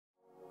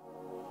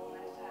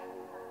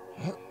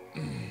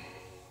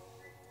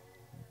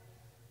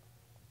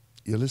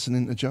You're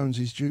listening to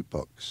Jonesy's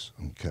Jukebox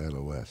on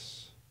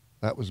KLOS.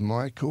 That was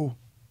Michael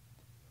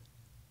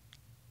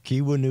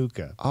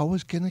Kiwanuka. I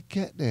was going to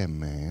get there,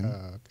 man.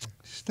 Okay.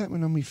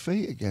 Stepping on my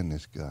feet again,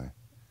 this guy.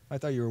 I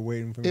thought you were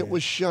waiting for me. It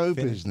was show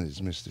finish.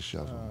 business, Mr.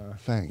 Shovel.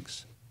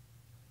 Thanks.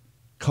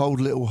 Cold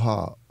Little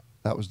Heart.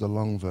 That was the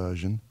long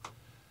version.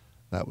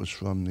 That was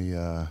from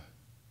the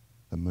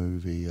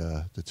movie,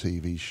 the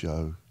TV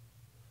show,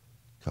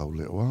 Cold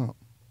Little Heart.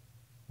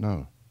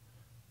 No.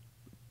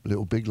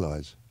 Little Big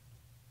Lies.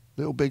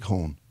 Little Big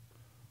Horn.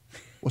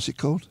 What's it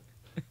called?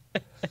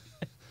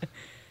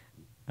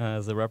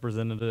 As a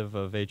representative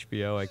of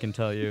HBO, I can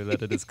tell you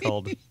that it is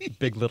called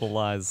Big Little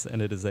Lies,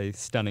 and it is a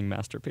stunning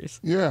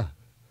masterpiece. Yeah.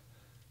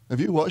 Have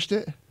you watched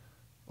it?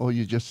 Or are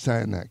you just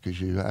saying that because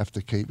you have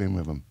to keep in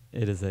with them?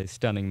 It is a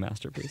stunning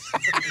masterpiece.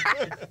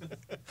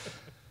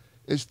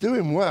 It's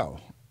doing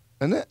well,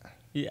 isn't it?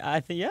 Yeah, I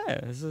think,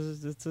 yeah,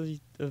 it's a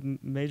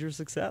major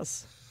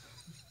success.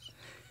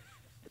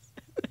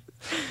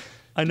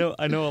 I know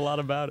a lot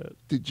about it.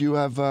 Did you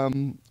have,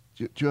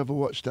 did you ever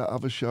watch that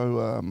other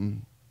show,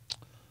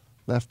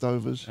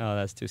 Leftovers? Oh,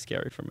 that's too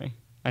scary for me.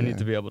 I need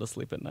to be able to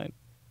sleep at night.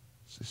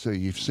 So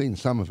you've seen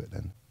some of it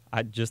then?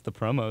 Just the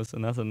promos,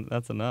 and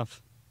that's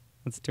enough.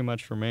 That's too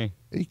much for me.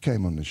 He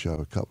came on the show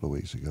a couple of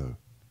weeks ago.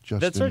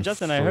 That's right,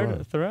 Justin. I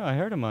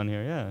heard him on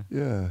here. Yeah.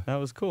 Yeah. That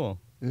was cool.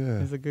 Yeah.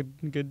 He's a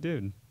good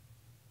dude.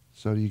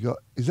 So you got?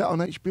 Is that on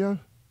HBO?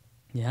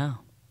 Yeah.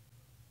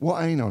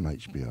 What ain't on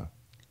HBO?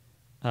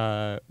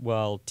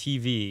 Well,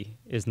 TV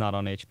is not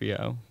on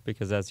HBO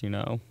because, as you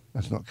know,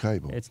 That's not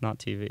cable. it's not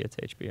TV. It's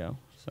HBO.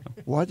 So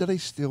Why do they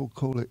still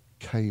call it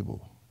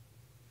cable?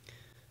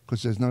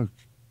 Because there's no.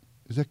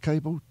 Is there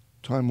cable?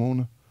 Time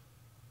Warner,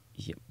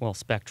 yeah, well,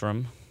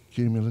 Spectrum,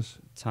 Cumulus.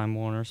 Time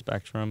Warner,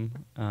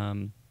 Spectrum,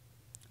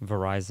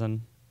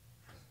 Verizon.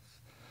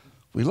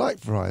 We like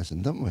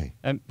Verizon, don't we?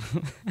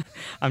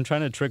 I'm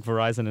trying to trick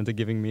Verizon into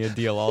giving me a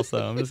deal.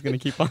 Also, I'm just gonna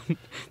keep on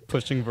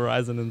pushing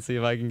Verizon and see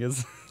if I can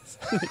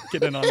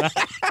get in on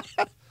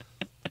that.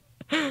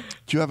 Do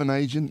you have an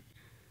agent?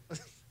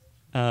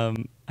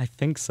 I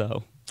think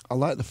so. I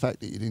like the fact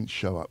that you didn't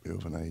show up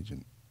with an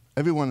agent.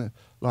 Everyone,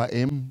 like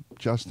him,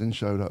 Justin,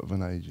 showed up with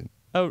an agent.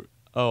 Oh,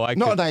 I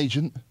Not could, an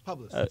agent.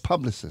 Publicist.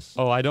 Publicist.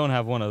 Oh, I don't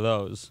have one of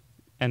those,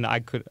 and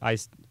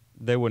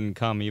they wouldn't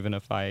come even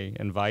if I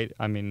invite.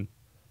 I mean,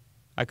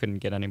 I couldn't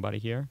get anybody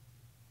here.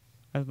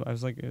 I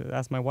was like,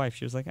 ask my wife.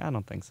 She was like, I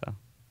don't think so.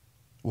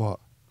 What?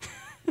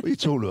 What are you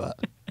talking about?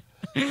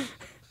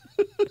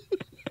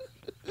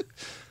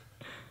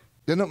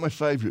 They're not my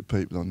favourite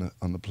people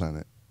on the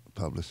planet,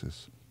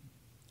 publicists.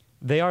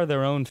 They are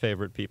their own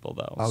favorite people,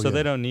 though, Oh, so yeah.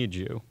 they don't need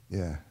you.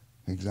 Yeah,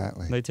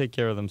 exactly. They take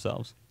care of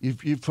themselves.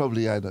 You've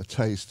probably had a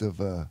taste of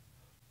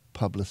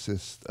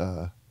publicist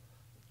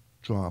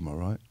drama,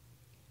 right?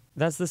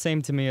 That's the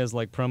same to me as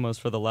like promos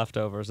for The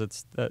Leftovers.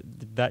 It's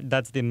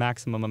that's the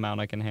maximum amount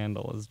I can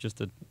handle is just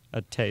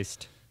a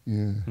taste,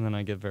 Yeah. and then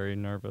I get very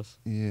nervous.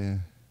 Yeah.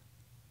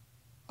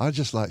 I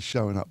just like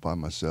showing up by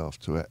myself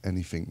to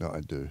anything that I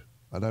do.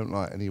 I don't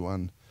like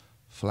anyone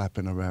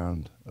flapping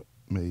around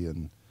me,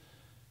 and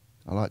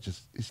I like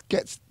it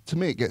gets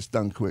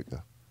done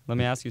quicker. Let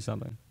me ask you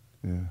something.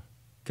 Yeah.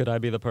 Could I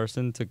be the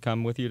person to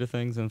come with you to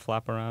things and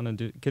flap around and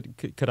do?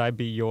 Could I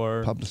be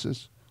your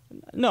Publicist?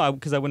 No,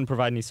 because I wouldn't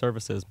provide any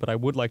services, but I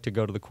would like to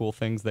go to the cool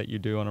things that you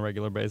do on a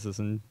regular basis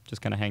and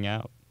just kind of hang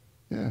out.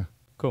 Yeah.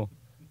 Cool.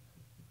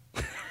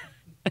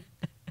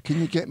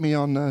 Can you get me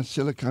on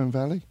Silicon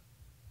Valley?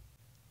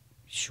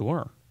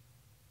 Sure.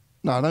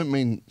 No, I don't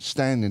mean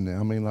standing there.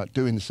 I mean like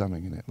doing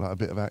something in it, like a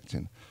bit of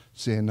acting.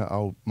 Seeing that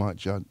old Mike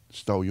Judd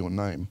stole your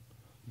name.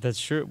 That's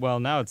true. Well,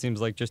 now it seems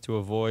like just to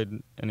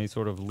avoid any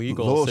sort of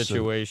legal Lawsuit.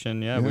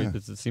 situation. Yeah, Yeah.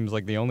 it seems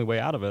like the only way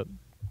out of it.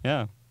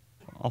 Yeah.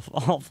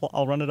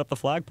 I'll run it up the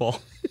flagpole.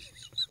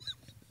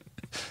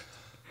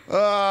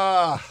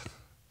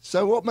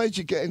 So what made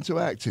you get into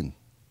acting?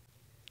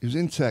 You was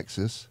in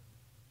Texas,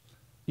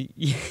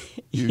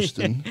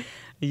 Houston.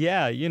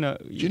 Yeah, you know.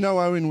 Do you know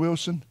Owen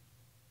Wilson?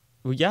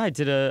 Well, yeah, I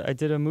did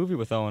a movie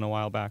with Owen a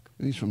while back.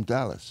 He's from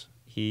Dallas.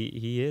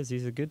 He is.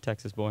 He's a good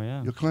Texas boy.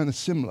 Yeah. You're kind of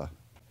similar.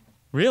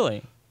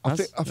 Really? I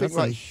think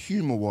like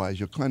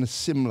humor-wise, you're kind of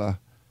similar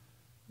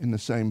in the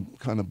same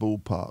kind of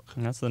ballpark.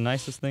 That's the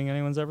nicest thing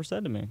anyone's ever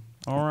said to me.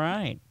 All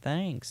right,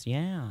 thanks.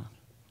 Yeah.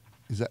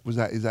 Was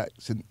that his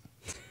accent?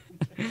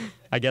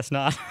 I guess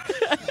not.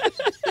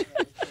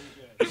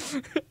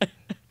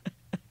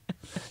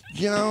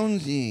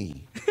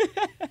 Jonesy.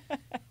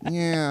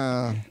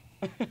 Yeah.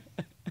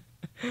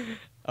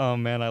 Oh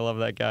man, I love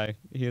that guy.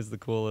 He is the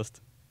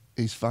coolest.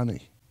 He's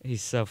funny.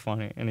 He's so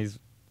funny, and he's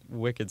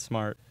wicked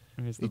smart.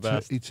 He's the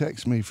best. He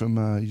texts me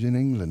from, he's in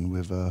England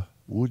with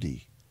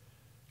Woody.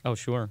 Oh,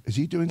 sure. Is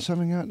he doing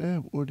something out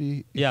there,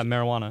 Woody? Yeah,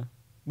 marijuana.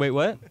 Wait,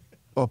 what?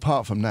 Well,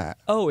 apart from that.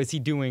 Oh, is he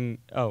doing...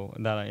 Oh,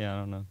 that... Yeah, I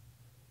don't know.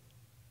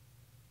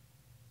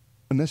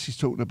 Unless he's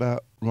talking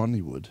about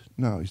Ronnie Wood.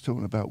 No, he's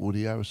talking about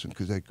Woody Harrelson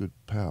because they're good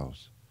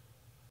pals.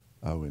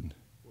 Owen.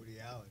 Woody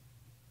Allen.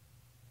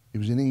 He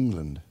was in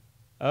England.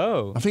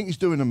 Oh. I think he's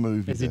doing a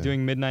movie Is he there.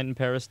 doing Midnight in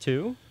Paris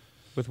too?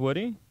 With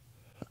Woody?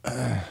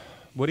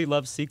 Woody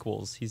loves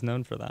sequels. He's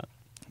known for that.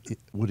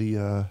 Woody.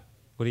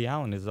 Woody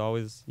Allen is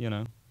always,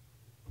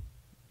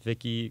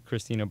 Vicky,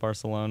 Cristina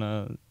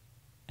Barcelona,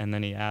 and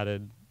then he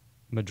added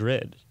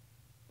Madrid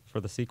for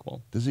the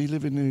sequel. Does he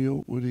live in New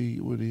York?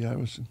 Woody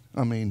Harrison.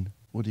 I mean,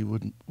 Woody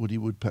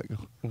Woodpecker.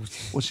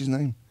 What's his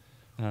name?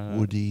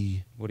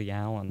 Woody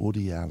Allen.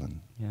 Woody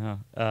Allen. Yeah.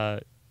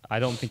 I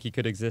don't think he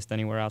could exist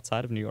anywhere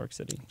outside of New York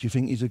City. Do you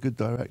think he's a good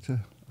director?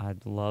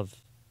 I'd love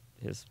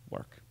his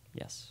work.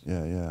 Yes.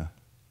 Yeah.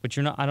 But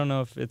you're not. I don't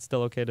know if it's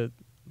still okay to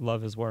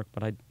love his work,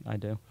 but I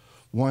do.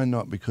 Why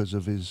not? Because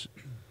of his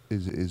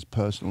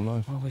personal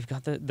life. Well, we've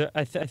got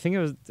I think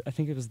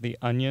it was The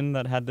Onion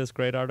that had this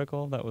great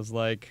article that was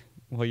like,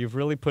 well, you've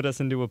really put us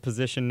into a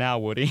position now,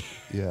 Woody.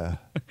 Yeah.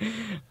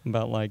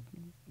 About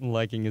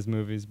liking his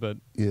movies, but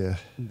yeah,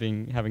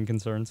 having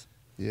concerns.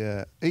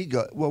 Yeah, he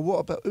got. Well, what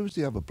about who was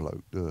the other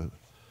bloke?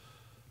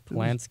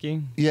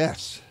 Polanski.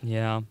 Yes.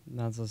 Yeah,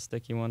 that's a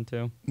sticky one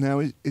too. Now,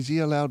 is he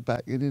allowed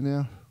back in it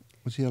now?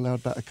 Was he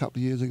allowed back a couple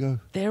of years ago?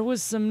 There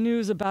was some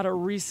news about it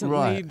recently,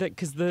 right? That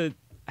because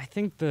I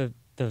think the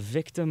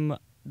victim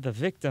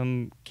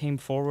came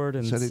forward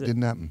and said it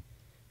didn't happen.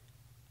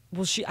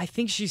 Well, I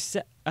think she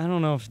said. I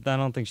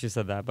don't think she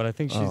said that, but I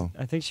think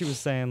she was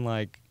saying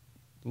like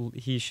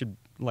he should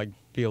like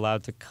be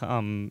allowed to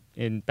come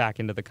back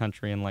into the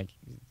country and like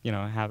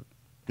have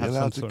be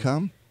allowed to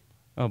come.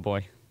 Oh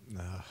boy.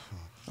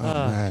 Oh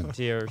man.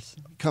 Tears.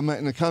 Come out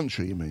in the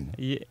country, you mean?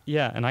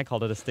 Yeah, and I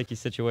called it a sticky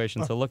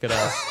situation. So look at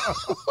us.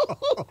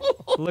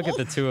 Look at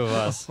the two of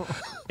us.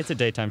 It's a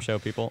daytime show,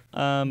 people.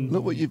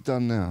 Look what you've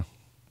done now.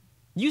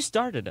 You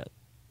started it.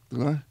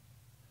 Did I?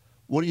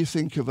 What do you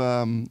think of?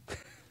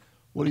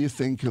 What do you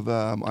think of?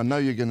 I know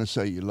you're going to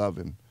say you love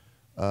him.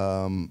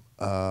 Oh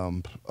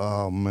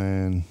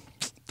man,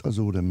 does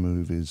all them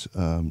movies.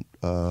 Owen's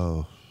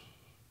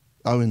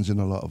in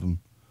a lot of them.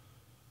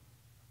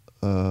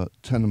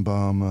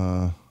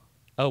 Tenenbaum.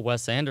 Oh,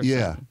 Wes Anderson.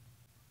 Yeah.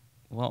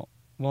 Well,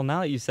 now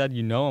that you said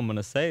I'm going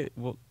to say.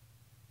 Well,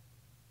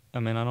 I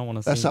mean, I don't want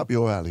to say. That's up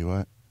your alley,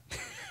 right?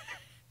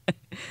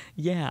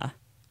 Yeah,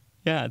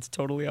 it's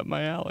totally up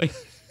my alley.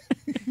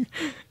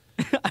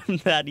 I'm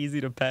that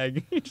easy to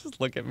peg. You just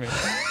look at me.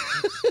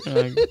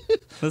 Like,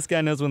 this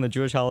guy knows when the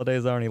Jewish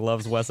holidays are, and he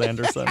loves Wes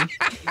Anderson.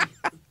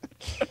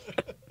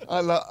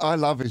 I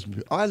love his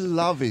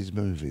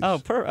movies.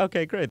 Oh,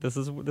 okay, great.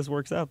 This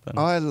works out then.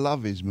 I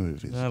love his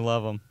movies. I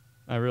love them.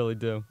 I really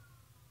do.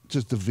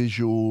 Just the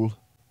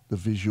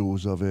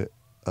visuals of it.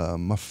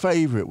 My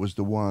favorite was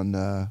the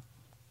one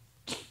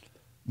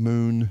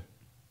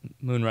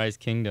Moonrise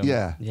Kingdom.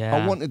 Yeah. Yeah.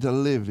 I wanted to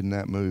live in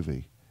that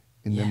movie,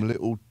 in them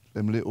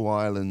little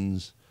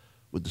islands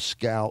with the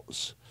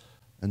scouts,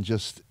 and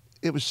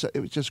it was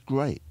just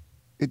great.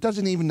 It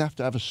doesn't even have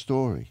to have a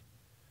story.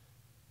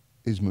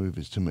 His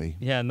movies to me.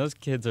 Yeah, and those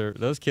kids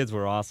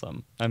were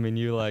awesome. I mean,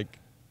 you like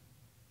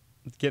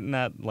getting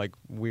that like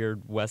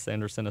weird Wes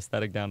Anderson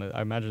aesthetic down.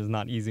 I imagine it's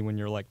not easy when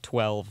you're like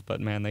 12,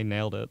 but man, they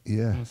nailed it.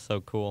 Yeah, it was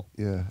so cool.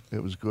 Yeah,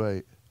 it was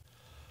great.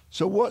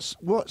 So what's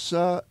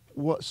up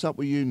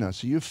with you now?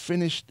 So you've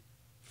finished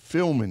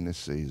filming this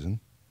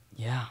season.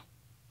 Yeah.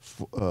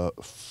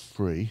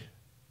 3.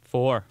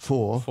 4.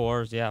 4.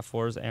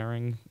 4's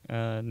airing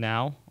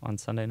now on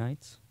Sunday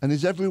nights. And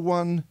is every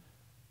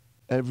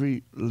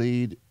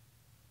lead,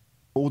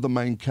 all the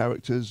main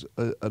characters,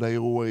 are they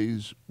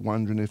always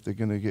wondering if they're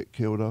going to get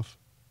killed off?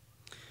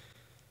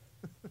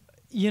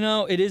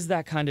 It is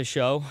that kind of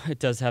show. It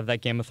does have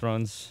that Game of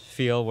Thrones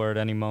feel where at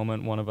any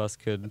moment one of us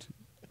could,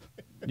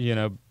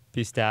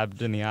 be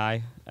stabbed in the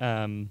eye.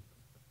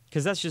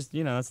 Because that's just,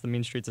 that's the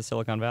mean streets of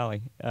Silicon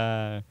Valley.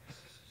 I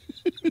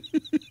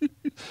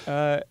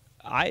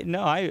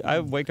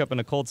wake up in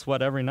a cold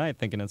sweat every night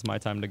thinking it's my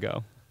time to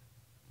go.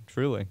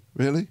 Truly.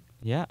 Really?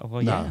 Yeah.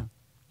 Well, no.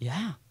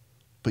 Yeah.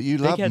 But you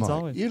love Mike.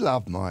 Always. You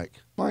love Mike.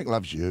 Mike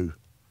loves you.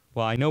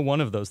 Well, I know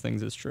one of those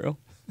things is true.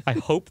 I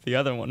hope the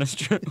other one is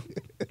true.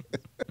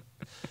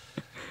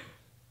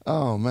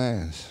 Oh,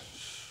 man.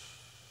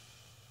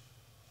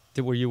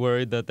 Were you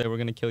worried that they were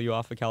going to kill you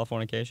off for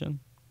Californication?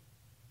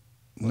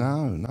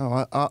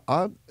 No.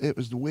 It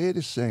was the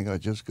weirdest thing. I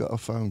just got a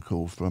phone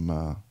call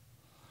from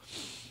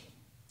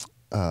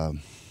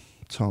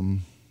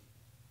Tom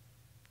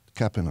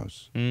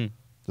Capinos,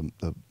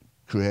 the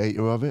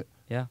creator of it.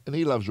 Yeah. And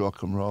he loves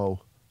rock and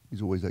roll.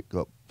 He's always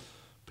got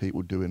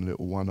people doing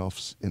little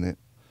one-offs in it.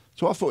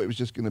 So I thought it was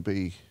just going to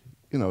be,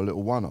 a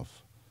little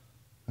one-off.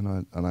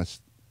 And I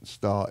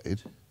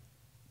started,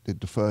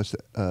 did the first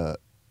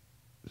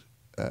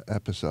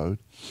episode,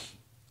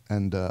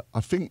 and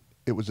I think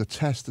it was a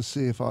test to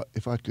see if I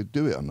could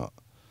do it or not.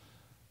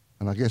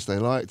 And I guess they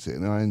liked it,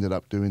 and I ended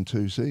up doing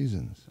 2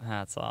 seasons.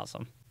 That's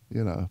awesome.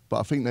 But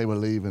I think they were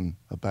leaving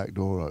a back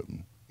door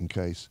open in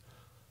case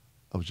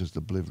I was just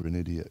a blithering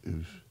idiot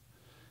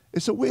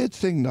It's a weird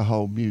thing, the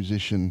whole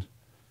musician,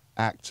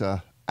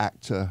 actor,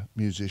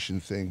 musician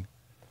thing.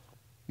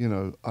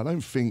 I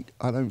don't think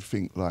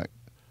like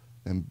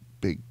them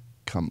big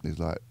companies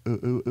like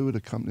who are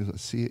the companies like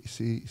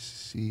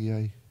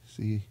CAA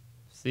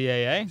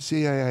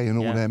CAA and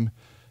all yeah. them.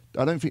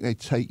 I don't think they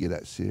take you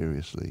that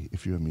seriously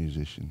if you're a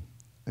musician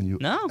and you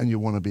No. and you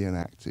want to be an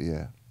actor.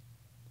 Yeah,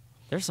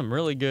 There's some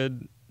really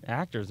good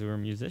actors who are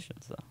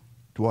musicians, though.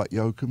 Dwight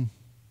Yoakam.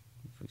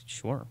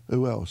 Sure.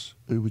 Who else?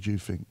 Who would you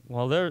think?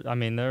 Well, there's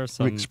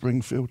some Rick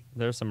Springfield.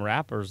 there's some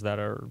rappers that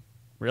are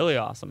really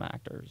awesome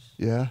actors.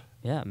 Yeah.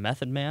 Yeah,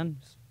 Method Man,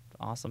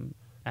 awesome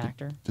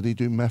actor. Did he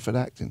do method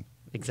acting?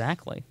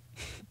 Exactly.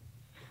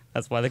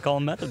 That's why they call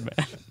him Method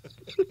Man.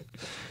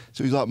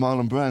 So he's like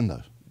Marlon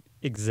Brando.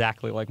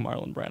 Exactly like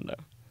Marlon Brando,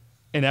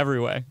 in every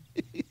way.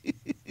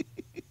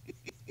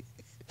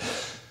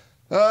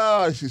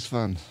 Oh, this is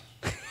fun.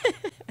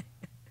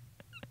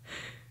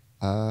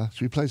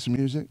 Should we play some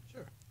music?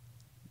 Sure.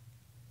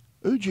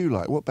 Who do you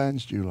like? What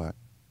bands do you like?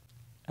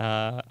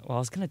 Well, I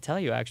was gonna tell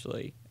you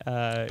actually.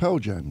 Pearl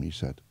Jam, you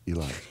said you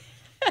liked.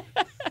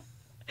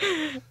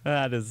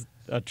 That is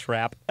a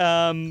trap.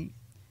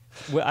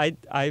 Well,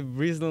 I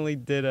recently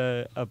did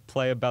a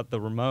play about the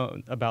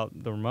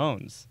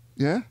Ramones.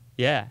 Yeah?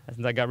 Yeah,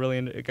 and I got really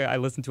into. I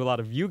listened to a lot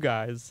of you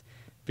guys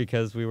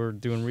because we were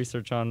doing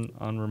research on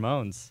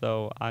Ramones.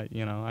 So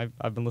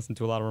I've been listening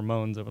to a lot of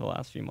Ramones over the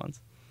last few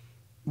months.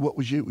 What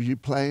was you? Were you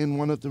playing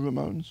one of the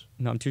Ramones?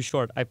 No, I'm too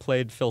short. I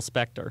played Phil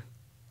Spector.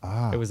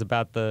 Ah. It was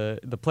about the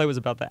play was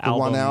about the The album.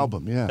 one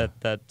album, yeah.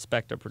 That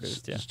Spector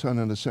produced. Yeah, It's turn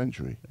of the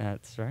century.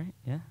 that's right.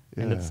 Yeah,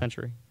 end of the Yeah.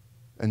 century.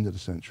 End of the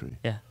century.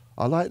 Yeah,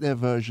 I like their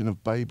version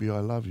of "Baby I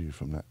Love You"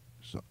 from that.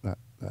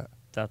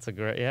 that's a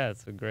great. Yeah,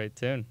 it's a great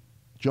tune.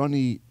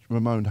 Johnny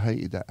Ramone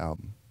hated that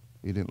album.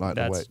 He didn't like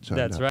the way it turned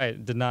That's out.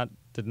 right. Did not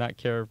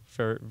care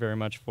very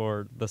much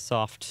for the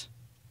softness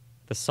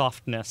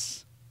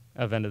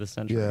of End of the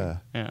Century. Yeah.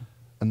 Yeah.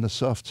 And the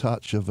soft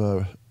touch of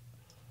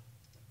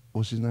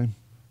what's his name?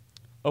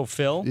 Oh,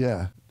 Phil.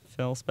 Yeah.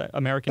 Phil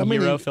American I mean,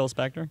 hero he- Phil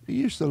Spector. He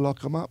used to lock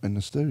them up in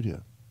the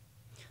studio.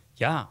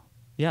 Yeah.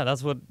 Yeah.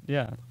 That's what.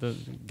 Yeah. The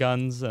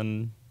guns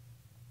and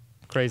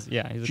crazy.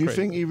 Yeah. He's a Do you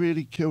crazy. think he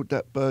really killed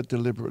that bird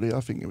deliberately?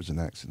 I think it was an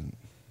accident.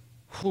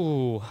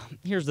 Whew.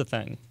 Here's the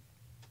thing.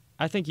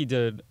 I think he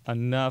did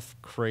enough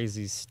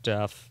crazy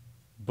stuff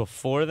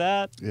before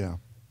that Yeah.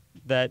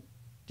 that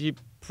he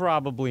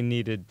probably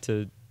needed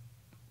to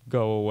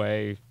go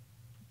away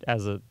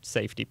as a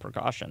safety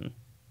precaution.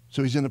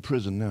 So he's in a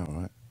prison now,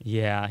 right?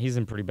 Yeah, he's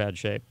in pretty bad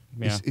shape.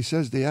 Yeah. He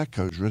says the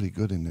echo's really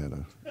good in there,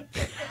 though.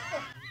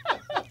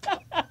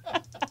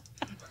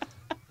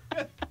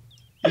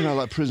 You know,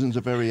 like prisons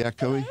are very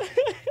echoey.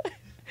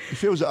 He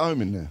feels at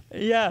home in there.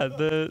 Yeah,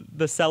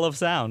 the cell of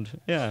sound.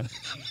 Yeah.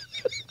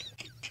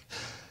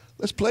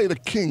 Let's play the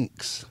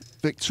Kinks,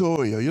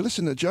 Victoria. You're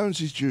listening to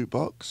Jonesy's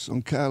Jukebox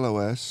on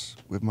KLOS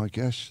with my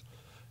guest,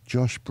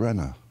 Josh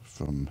Brener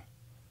from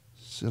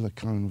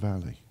Silicon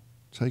Valley.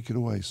 Take it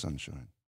away, sunshine.